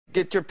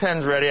Get your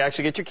pens ready.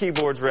 Actually, get your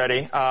keyboards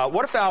ready.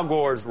 What if Al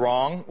Gore is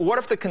wrong? What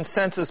if the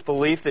consensus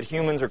belief that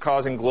humans are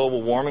causing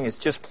global warming is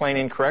just plain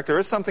incorrect? There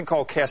is something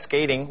called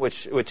cascading,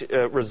 which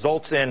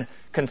results in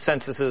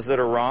consensuses that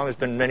are wrong. There's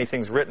been many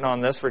things written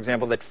on this. For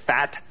example, that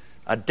fat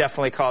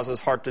definitely causes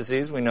heart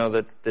disease. We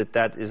know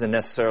that isn't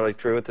necessarily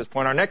true at this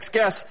point. Our next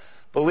guest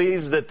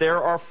believes that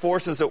there are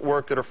forces at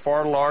work that are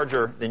far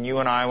larger than you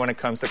and I when it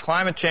comes to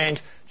climate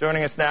change.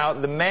 Joining us now,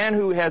 the man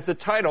who has the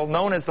title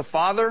known as the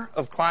father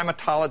of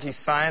climatology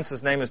science.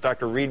 His name is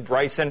Dr. Reid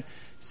Bryson,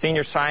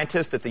 senior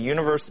scientist at the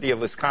University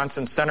of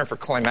Wisconsin Center for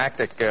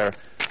Climatic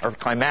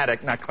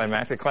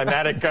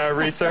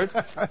Research.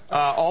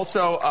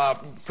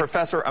 Also,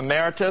 professor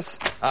emeritus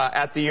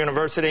at the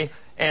university.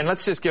 And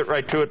let's just get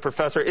right to it,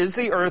 Professor. Is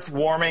the Earth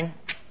warming?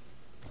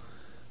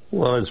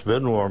 Well, it's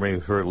been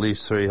warming for at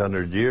least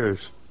 300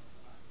 years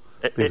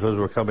because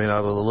we're coming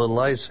out of the Little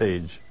Ice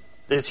Age.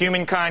 Is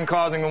humankind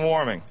causing the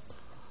warming?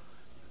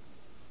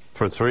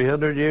 For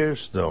 300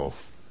 years? No.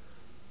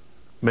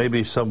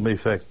 Maybe some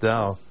effect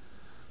now.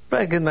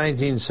 Back in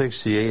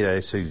 1968, I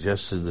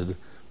suggested that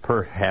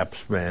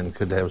perhaps man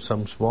could have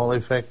some small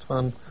effect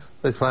on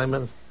the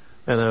climate,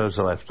 and I was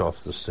left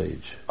off the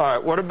stage. All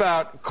right, what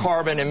about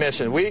carbon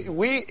emission?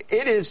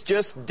 It is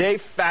just de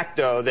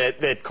facto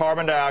that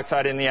carbon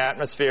dioxide in the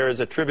atmosphere is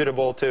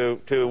attributable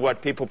to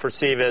what people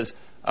perceive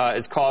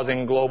as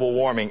causing global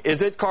warming.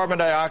 Is it carbon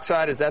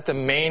dioxide? Is that the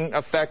main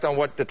effect on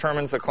what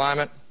determines the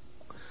climate?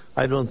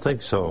 I don't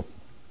think so.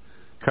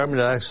 Carbon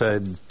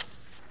dioxide,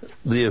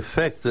 the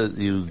effect that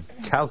you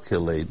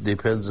calculate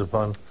depends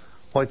upon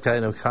what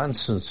kind of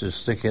constants you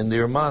stick into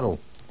your model.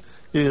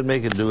 You can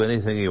make it do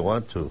anything you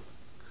want to.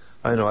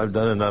 I know I've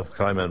done enough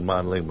climate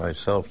modeling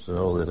myself to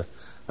know that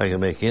I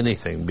can make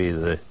anything be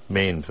the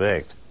main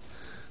fact.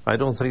 I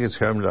don't think it's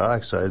carbon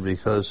dioxide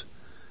because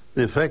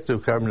the effect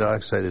of carbon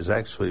dioxide is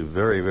actually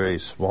very, very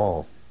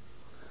small.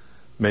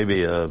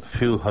 Maybe a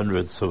few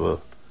hundredths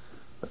of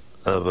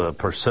a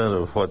percent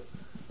of what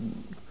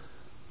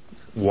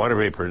water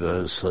vapor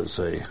does, let's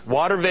say.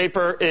 Water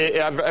vapor,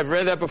 I've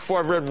read that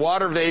before. I've read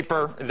water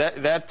vapor.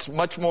 That's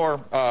much more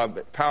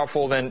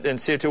powerful than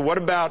CO2. What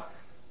about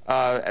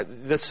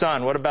the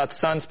sun? What about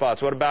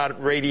sunspots? What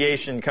about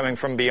radiation coming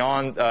from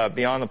beyond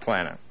the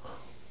planet?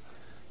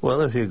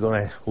 Well, if you're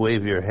going to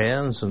wave your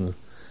hands and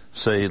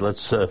say,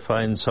 let's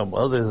find some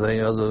other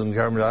thing other than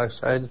carbon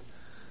dioxide,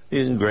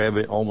 you can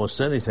grab almost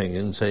anything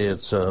and say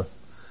it's the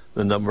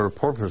number of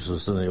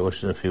porpoises in the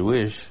ocean if you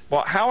wish.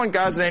 Well, how in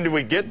God's name did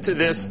we get to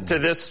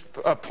this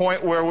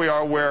point where we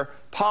are, where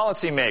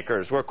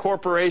policymakers, where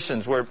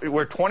corporations, where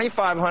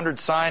 2,500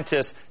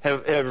 scientists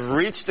have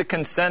reached a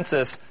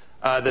consensus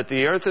that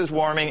the Earth is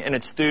warming, and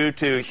it's due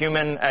to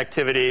human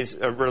activities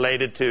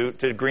related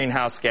to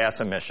greenhouse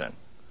gas emission?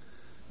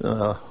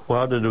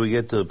 How did we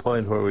get to the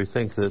point where we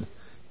think that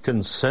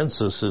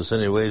consensus is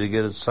any way to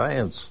get at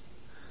science?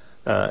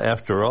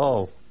 After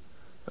all,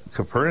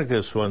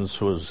 Copernicus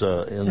once was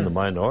in the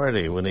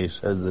minority when he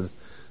said that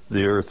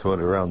the Earth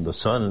went around the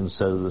sun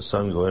instead of the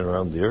sun going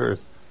around the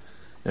Earth.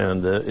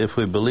 And if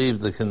we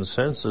believed the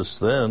consensus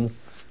then,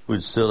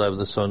 we'd still have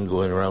the sun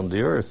going around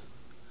the Earth.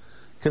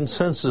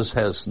 Consensus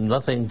has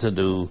nothing to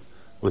do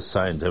with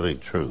scientific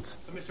truth.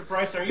 So, Mr.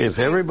 Bryson, if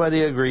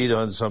everybody agreed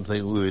on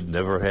something, we would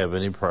never have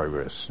any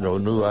progress. No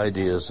new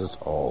ideas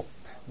at all.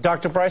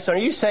 Dr. Bryson, are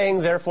you saying,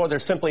 therefore,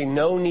 there's simply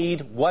no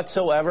need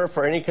whatsoever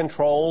for any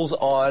controls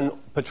on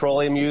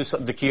petroleum use,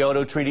 the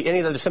Kyoto Treaty, any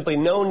of that? There's simply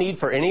no need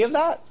for any of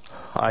that?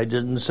 I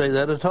didn't say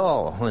that at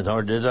all,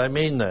 nor did I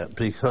mean that,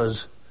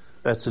 because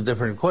that's a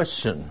different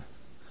question.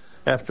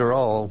 After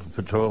all,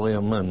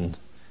 petroleum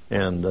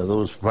and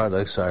those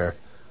products are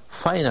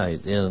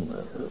finite in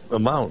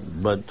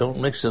amount, but don't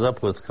mix it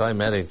up with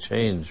climatic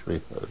change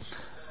because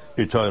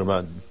you're talking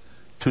about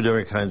two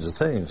different kinds of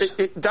things.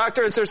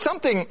 Doctor, is there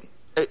something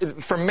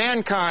for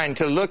mankind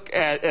to look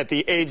at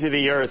the age of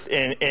the Earth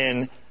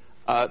in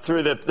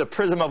through the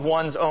prism of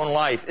one's own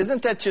life?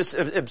 Isn't that just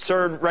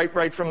absurd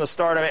right from the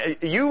start? I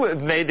mean, you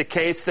have made the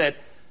case that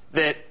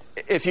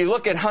if you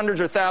look at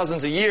hundreds or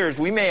thousands of years,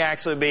 we may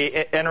actually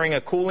be entering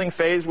a cooling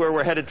phase where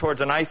we're headed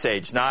towards an ice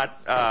age,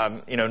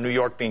 not New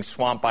York being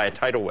swamped by a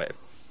tidal wave.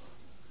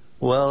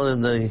 Well,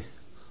 in the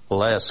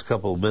last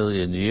couple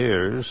million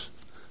years,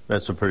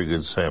 that's a pretty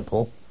good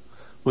sample.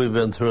 We've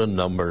been through a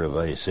number of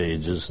ice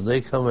ages, and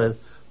they come at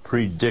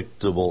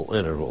predictable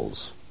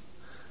intervals.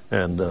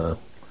 And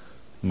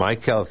my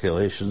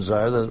calculations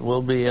are that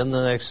we'll be in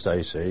the next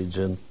ice age,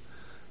 and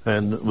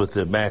with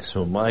the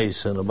maximum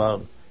ice in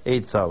about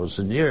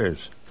 8,000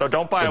 years. So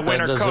don't buy a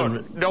winter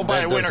coat. Don't buy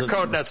a winter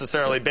coat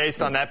necessarily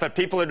based on that, but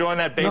people are doing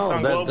that based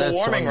on global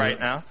warming right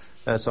now.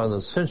 That's on the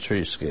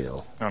century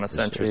scale. On a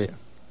century scale.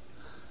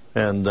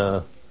 And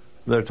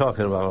they're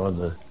talking about on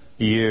the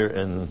year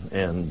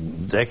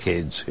and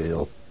decade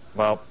scale.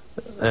 Well,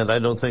 and I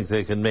don't think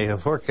they can make a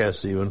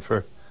forecast even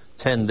for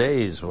 10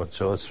 days,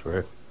 much less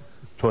for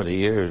 20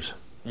 years.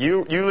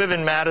 You live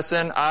in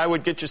Madison. I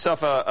would get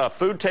yourself a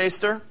food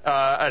taster.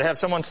 I'd have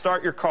someone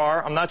start your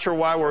car. I'm not sure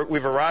why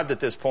we've arrived at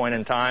this point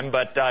in time,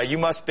 but you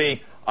must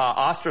be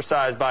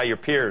ostracized by your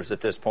peers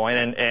at this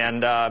point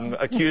and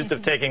accused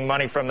of taking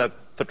money from the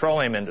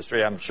petroleum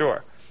industry, I'm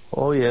sure.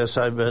 Oh, yes,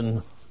 I've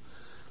been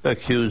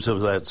accused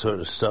of that sort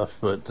of stuff,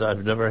 but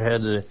I've never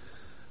had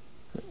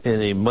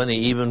any money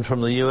even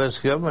from the U.S.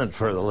 government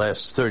for the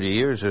last 30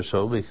 years or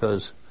so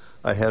because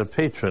I had a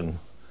patron.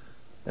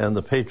 And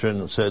the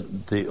patron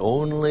said, the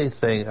only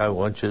thing I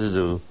want you to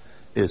do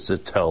is to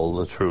tell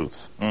the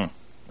truth. All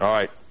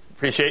right.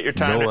 Appreciate your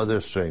time. No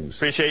other strings.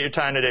 Appreciate your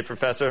time today,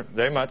 Professor,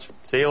 very much.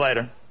 See you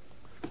later.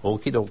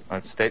 Okie doke.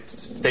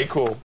 Stay cool.